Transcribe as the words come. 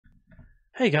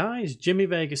Hey guys, Jimmy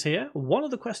Vegas here. One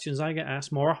of the questions I get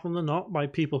asked more often than not by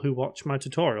people who watch my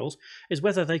tutorials is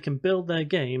whether they can build their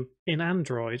game in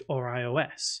Android or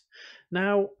iOS.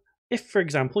 Now, if for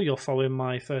example you're following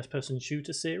my first-person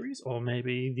shooter series or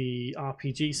maybe the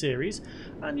RPG series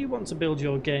and you want to build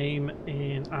your game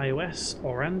in iOS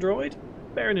or Android,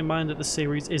 bearing in mind that the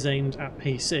series is aimed at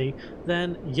PC,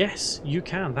 then yes, you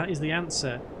can. That is the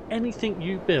answer. Anything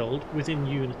you build within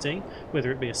Unity, whether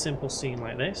it be a simple scene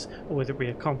like this or whether it be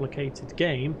a complicated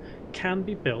game, can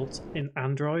be built in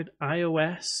Android,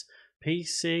 iOS,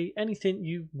 PC, anything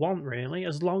you want really,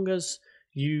 as long as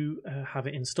you have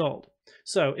it installed.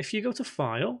 So if you go to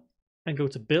File and go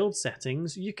to Build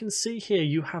Settings, you can see here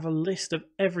you have a list of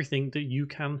everything that you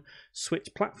can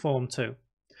switch platform to.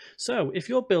 So if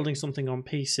you're building something on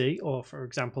PC, or for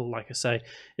example, like I say,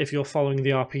 if you're following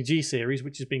the RPG series,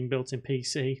 which is being built in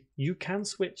PC, you can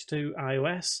switch to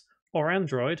iOS or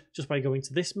Android just by going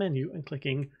to this menu and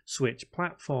clicking Switch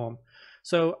Platform.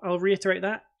 So I'll reiterate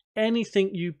that.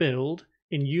 Anything you build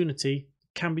in Unity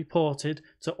can be ported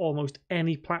to almost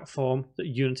any platform that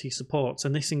Unity supports,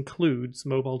 and this includes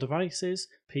mobile devices,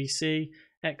 PC,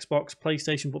 Xbox,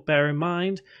 PlayStation, but bear in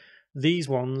mind, these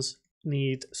ones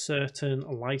need certain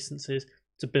licenses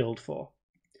to build for.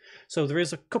 So there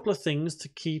is a couple of things to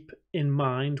keep in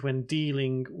mind when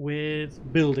dealing with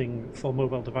building for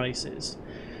mobile devices.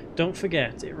 Don't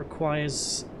forget, it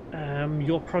requires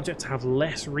your project to have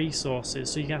less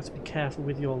resources, so you have to be careful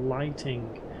with your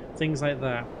lighting, things like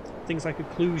that. Things like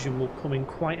occlusion will come in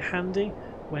quite handy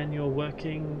when you're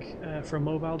working for a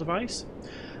mobile device.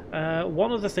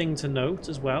 One other thing to note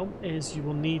as well is you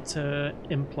will need to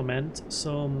implement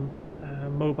some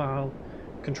mobile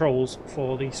controls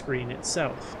for the screen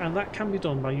itself, and that can be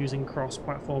done by using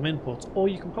cross-platform input, or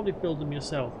you can probably build them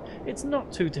yourself. It's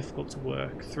not too difficult to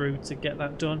work through to get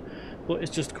that done, but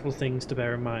it's just a couple of things to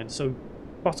bear in mind. So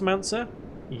bottom answer,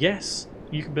 yes,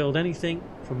 you can build anything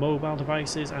for mobile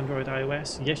devices, Android,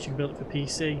 iOS. Yes, you can build it for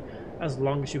PC as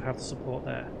long as you have the support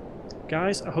there.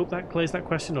 Guys, I hope that clears that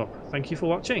question up. Thank you for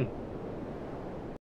watching.